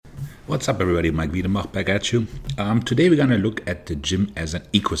What's up, everybody? Mike Wiedemach back at you. Today we're gonna look at the gym as an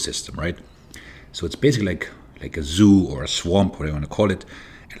ecosystem, right? So it's basically like a zoo or a swamp, whatever you want to call it.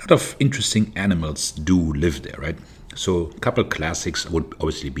 A lot of interesting animals do live there, right? So a couple classics would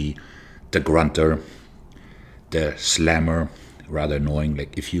obviously be the grunter, the slammer, rather annoying.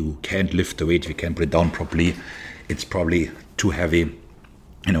 Like if you can't lift the weight, if you can't put it down properly, it's probably too heavy.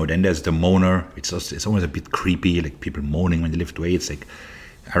 Then there's the moaner. It's always a bit creepy, like people moaning when they lift weights. Like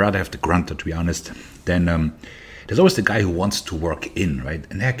I rather have the grunter, to be honest. Then there's always the guy who wants to work in, right?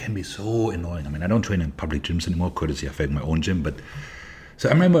 And that can be so annoying. I mean, I don't train in public gyms anymore, courtesy of having my own gym. But so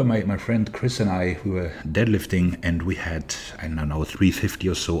I remember my friend Chris and I, we were deadlifting, and we had, I don't know, 350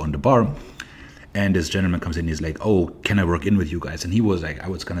 or so on the bar. And this gentleman comes in, he's like, "Oh, can I work in with you guys?" And he was like, I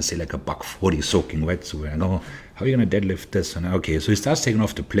was gonna say like a $140 soaking wet. So we're like, "Oh, how are you gonna deadlift this?" And okay, so he starts taking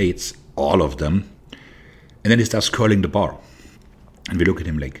off the plates, all of them, and then he starts curling the bar. And we look at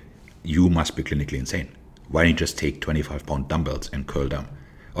him like, "You must be clinically insane. Why don't you just take 25-pound dumbbells and curl them?"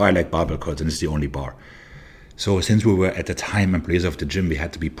 "Oh, I like barbell curls, and it's the only bar." So since we were at the time employees of the gym, we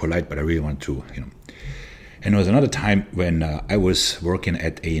had to be polite, but I really wanted to, And there was another time when I was working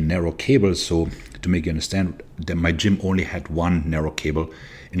at a narrow cable. So to make you understand, my gym only had one narrow cable.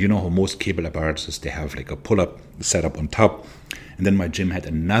 And you know how most cable apparatuses, they have like a pull-up setup on top. And then my gym had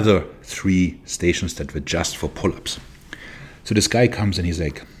another 3 stations that were just for pull-ups. So this guy comes and he's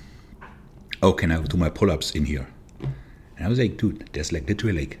like, "Oh, can I do my pull-ups in here?" And I was like, "Dude, there's like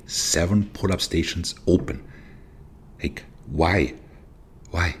literally like 7 pull-up stations open. Like, why?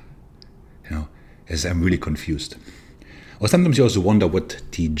 As I'm really confused." Or sometimes you also wonder what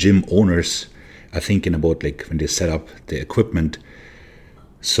the gym owners are thinking about, like when they set up the equipment.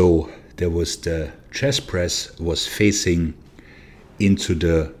 So there was the chest press was facing into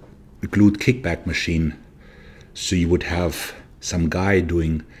the glute kickback machine. So you would have some guy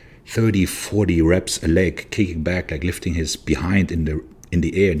doing 30, 40 reps a leg, kicking back, like lifting his behind in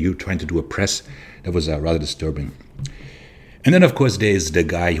the air, and you trying to do a press. That was rather disturbing. And then, of course, there's the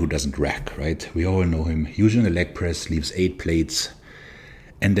guy who doesn't rack, right? We all know him. Usually on the leg press, leaves 8 plates.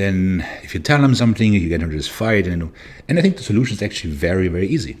 And then if you tell him something, you get into this fight. And I think the solution is actually very, very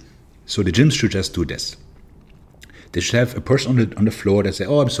easy. So the gyms should just do this. They should have a person on the floor that say,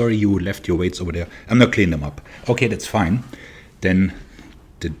 "Oh, I'm sorry, you left your weights over there. I'm not cleaning them up." Okay, that's fine. Then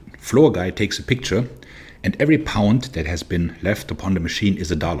the floor guy takes a picture, and every pound that has been left upon the machine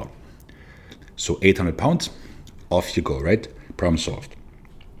is $1. So 800 pounds. Off you go, right? Problem solved.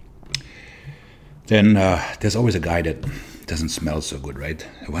 Then there's always a guy that doesn't smell so good, right?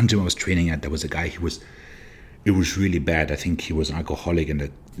 One gym I was training at, there was a guy, it was really bad. I think he was an alcoholic, and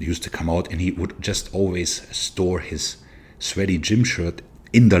that used to come out, and he would just always store his sweaty gym shirt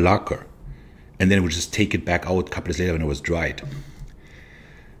in the locker, and then would just take it back out a couple days later when it was dried.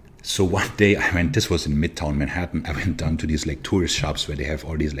 So one day this was in Midtown Manhattan, I went down to these like tourist shops where they have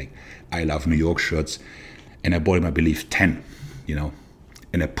all these like "I love New York" shirts. And I bought him, I believe, 10,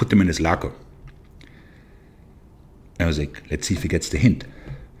 and I put them in his locker. And I was like, let's see if he gets the hint.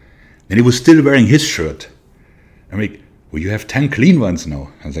 And he was still wearing his shirt. I'm like, "Well, you have 10 clean ones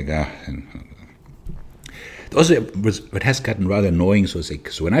now." I was like, Also, it has gotten rather annoying. So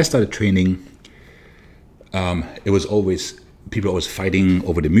when I started training, it was always, people always fighting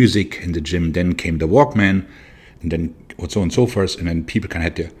over the music in the gym. Then came the Walkman, and then so on and so forth. And then people kind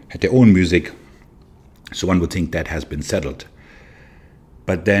of had their own music. So one would think that has been settled.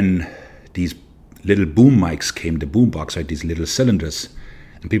 But then these little boom mics came, the boom box, right, these little cylinders,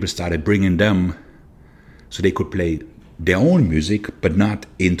 and people started bringing them so they could play their own music, but not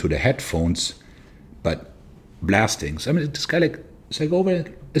into the headphones, but blasting. So this guy it's like, "Oh, well,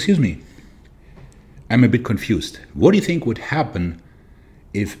 excuse me, I'm a bit confused. What do you think would happen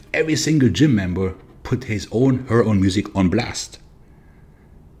if every single gym member put her own music on blast?"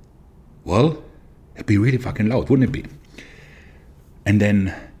 Well, it'd be really fucking loud, wouldn't it be? And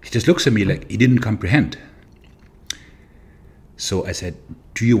then he just looks at me like he didn't comprehend. So I said,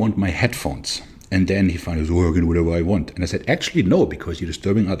 "Do you want my headphones?" And then he finally was working whatever I want. And I said, "Actually, no, because you're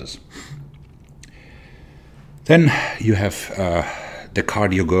disturbing others." Then you have the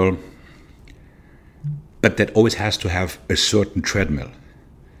cardio girl, but that always has to have a certain treadmill.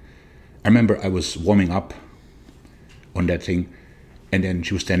 I remember I was warming up on that thing, and then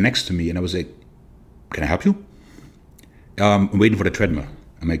she was standing next to me, and I was like, "Can I help you?" "I'm waiting for the treadmill."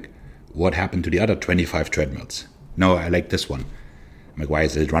 I'm like, "What happened to the other 25 treadmills?" "No, I like this one." I'm like, "Why?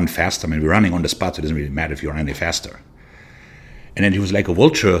 Does it run faster?" I mean, we're running on the spot, so it doesn't really matter if you run any faster. And then he was like a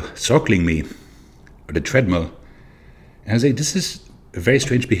vulture circling me, or the treadmill. And I was like, this is a very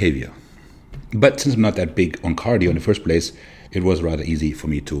strange behavior. But since I'm not that big on cardio in the first place, it was rather easy for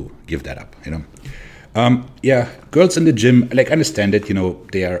me to give that up, Yeah, girls in the gym, like, I understand it,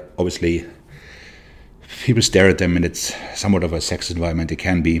 they are obviously, people stare at them and it's somewhat of a sexist environment, it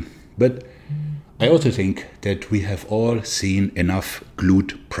can be. But I also think that we have all seen enough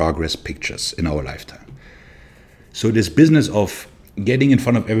glute progress pictures in our lifetime. So this business of getting in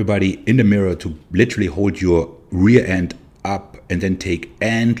front of everybody in the mirror to literally hold your rear end up and then take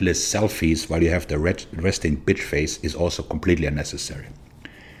endless selfies while you have the resting bitch face is also completely unnecessary.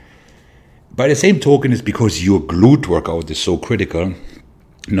 By the same token, it's because your glute workout is so critical.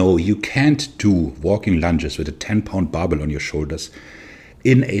 No, you can't do walking lunges with a 10-pound barbell on your shoulders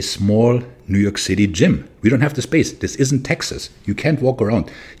in a small New York City gym. We don't have the space. This isn't Texas. You can't walk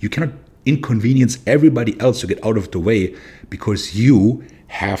around. You cannot inconvenience everybody else to get out of the way because you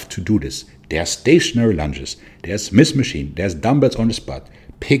have to do this. There's stationary lunges. There's Smith machine. There's dumbbells on the spot.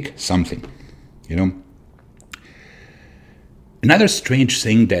 Pick something, Another strange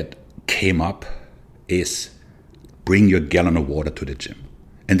thing that came up is bring your gallon of water to the gym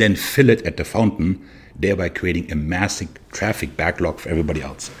and then fill it at the fountain, thereby creating a massive traffic backlog for everybody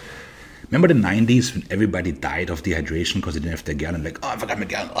else. Remember the 90s when everybody died of dehydration because they didn't have their gallon? Like, I forgot my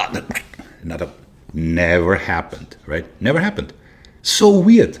gallon. Another. Never happened, right? Never happened. So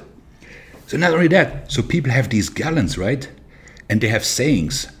weird. So not only that, so people have these gallons, right? And they have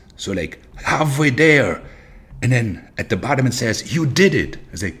sayings. So like, halfway there. And then at the bottom it says, you did it.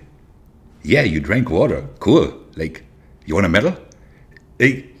 I was like, yeah, you drank water. Cool. Like, you want a medal?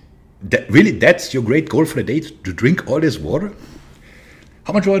 Like, that's your great goal for the day, to drink all this water?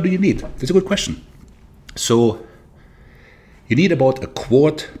 How much water do you need? That's a good question. So you need about a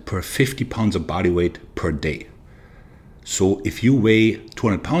quart per 50 pounds of body weight per day. So if you weigh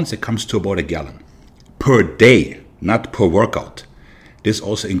 200 pounds, it comes to about a gallon per day, not per workout. This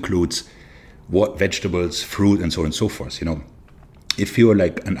also includes vegetables, fruit, and so on and so forth. If you're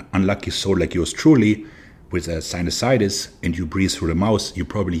like an unlucky soul like yours truly with a sinusitis and you breathe through the mouth, you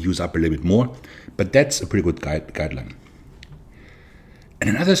probably use up a little bit more. But that's a pretty good guideline. And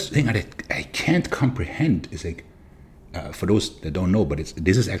another thing I can't comprehend is like, for those that don't know, but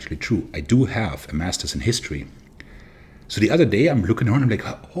this is actually true. I do have a master's in history. So the other day I'm looking around, I'm like,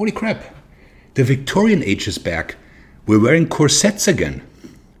 holy crap, the Victorian age is back. We're wearing corsets again.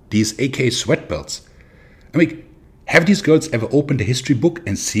 These AK sweat belts. I mean, have these girls ever opened a history book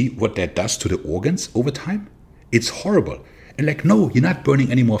and see what that does to the organs over time? It's horrible. And like, no, you're not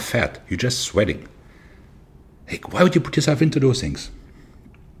burning any more fat. You're just sweating. Like, why would you put yourself into those things?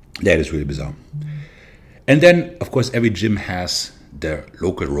 That is really bizarre. And then, of course, every gym has the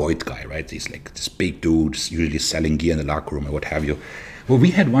local roid guy, right? He's like this big dude, usually selling gear in the locker room and what have you. Well,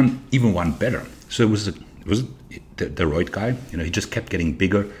 we had one better. So it was the roid guy. He just kept getting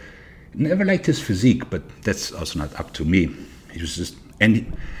bigger. Never liked his physique, but that's also not up to me. He was just,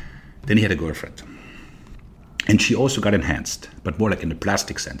 and then he had a girlfriend. And she also got enhanced, but more like in the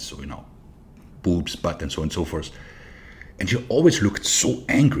plastic sense. So, boobs, butt, and so on and so forth. And she always looked so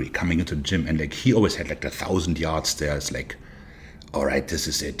angry coming into the gym. And like, he always had like 1,000 yards there. It's like, all right, this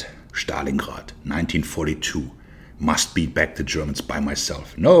is it. Stalingrad, 1942. Must beat back the Germans by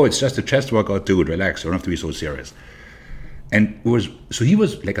myself. No, it's just a chest workout, dude. Relax. You don't have to be so serious. And he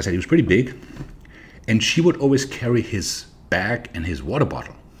was, like I said, he was pretty big. And she would always carry his bag and his water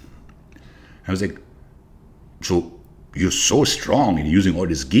bottle. I was like, so you're so strong and using all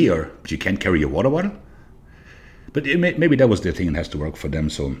this gear, but you can't carry your water bottle? But maybe that was their thing and has to work for them,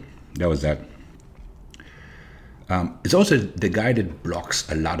 so that was that. It's also the guy that blocks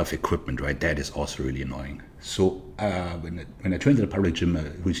a lot of equipment, right? That is also really annoying. So when I trained at a public gym,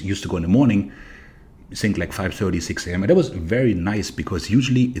 we used to go in the morning, think like 5:30, 6 a.m. And that was very nice because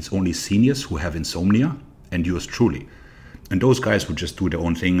usually it's only seniors who have insomnia and yours truly. And those guys would just do their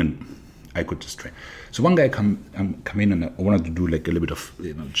own thing and I could just train. So one guy come in and I wanted to do like a little bit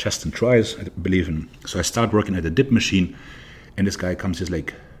of chest and tries, I believe in. So I start working at the dip machine and this guy comes, he's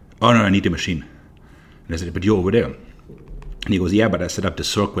like, oh no, I need the machine. And I said, but you're over there. And he goes, yeah, but I set up the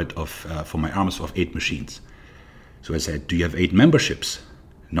circuit for my arms of 8 machines. So I said, do you have 8 memberships?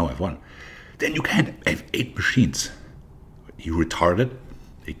 No, I have 1. Then you can't have 8 machines. You retarded?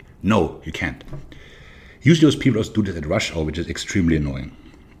 Like, no, you can't. Usually those people also do this at rush hour, which is extremely annoying.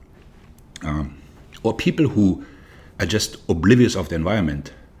 Or people who are just oblivious of the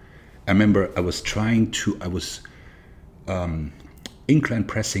environment. I remember I was incline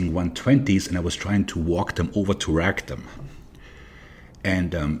pressing 120s and I was trying to walk them over to rack them.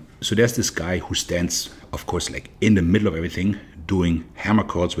 And so there's this guy who stands, of course, like in the middle of everything, doing hammer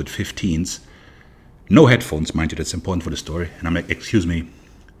curls with 15s. No headphones, mind you, that's important for the story. And I'm like, excuse me,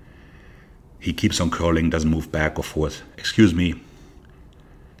 He keeps on curling, doesn't move back or forth. Excuse me.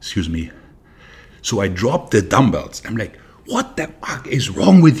 So I drop the dumbbells. I'm like, what the fuck is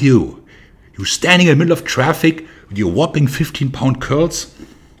wrong with you? You're standing in the middle of traffic with your whopping 15-pound curls.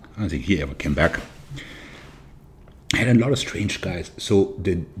 I don't think he ever came back. I had a lot of strange guys. So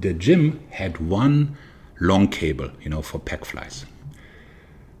the gym had one long cable, for pec flies.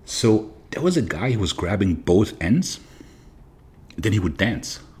 So there was a guy who was grabbing both ends. Then he would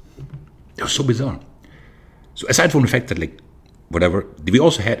dance. It was so bizarre. So aside from the fact that whatever,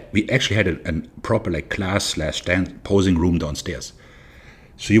 we actually had a proper class/dance posing room downstairs.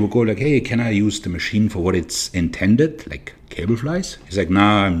 So you would go hey, can I use the machine for what it's intended, like cable flies? He's like,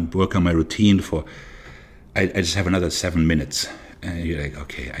 nah, I'm working on my routine I just have another 7 minutes. And you're like,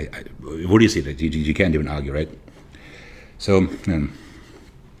 okay, what do you see? You can't even argue, right? So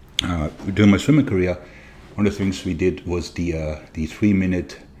during my swimming career, one of the things we did was the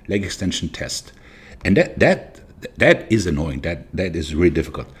 3-minute leg extension test. And that is annoying. That is really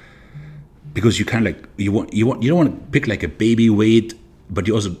difficult. Because you kind of you don't want to pick a baby weight, but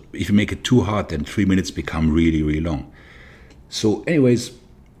you also, if you make it too hard, then 3 minutes become really, really long. So anyways,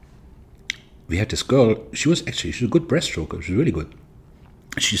 we had this girl, she was a good breaststroker, she was really good.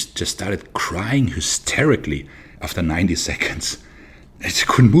 She just started crying hysterically after 90 seconds. And she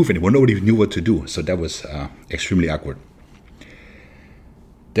couldn't move anymore, nobody knew what to do. So that was extremely awkward.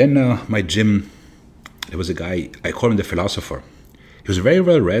 Then my gym, there was a guy, I call him the philosopher. He was very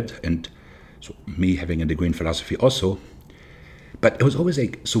well read, and so me having a degree in philosophy also. But it was always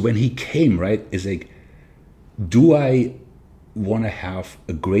so when he came, right, it's do I want to have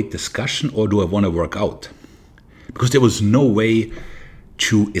a great discussion or do I want to work out? Because there was no way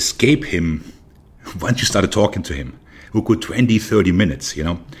to escape him once you started talking to him. We could 20, 30 minutes,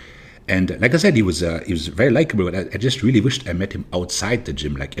 And like I said, he was very likable, but I just really wished I met him outside the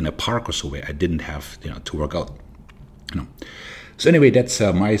gym, in a park or so where I didn't have, to work out. So anyway, that's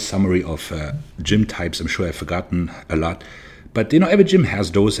my summary of gym types. I'm sure I've forgotten a lot. But, every gym has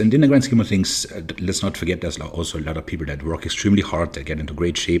those. And in the grand scheme of things, let's not forget there's also a lot of people that work extremely hard, that get into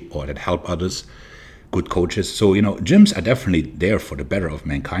great shape or that help others, good coaches. So, gyms are definitely there for the better of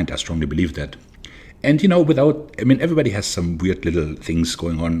mankind. I strongly believe that. And, everybody has some weird little things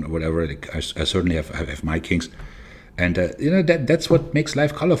going on or whatever. I certainly have my kinks. And, that's what makes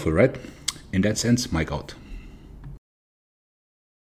life colorful, right? In that sense, Mike out.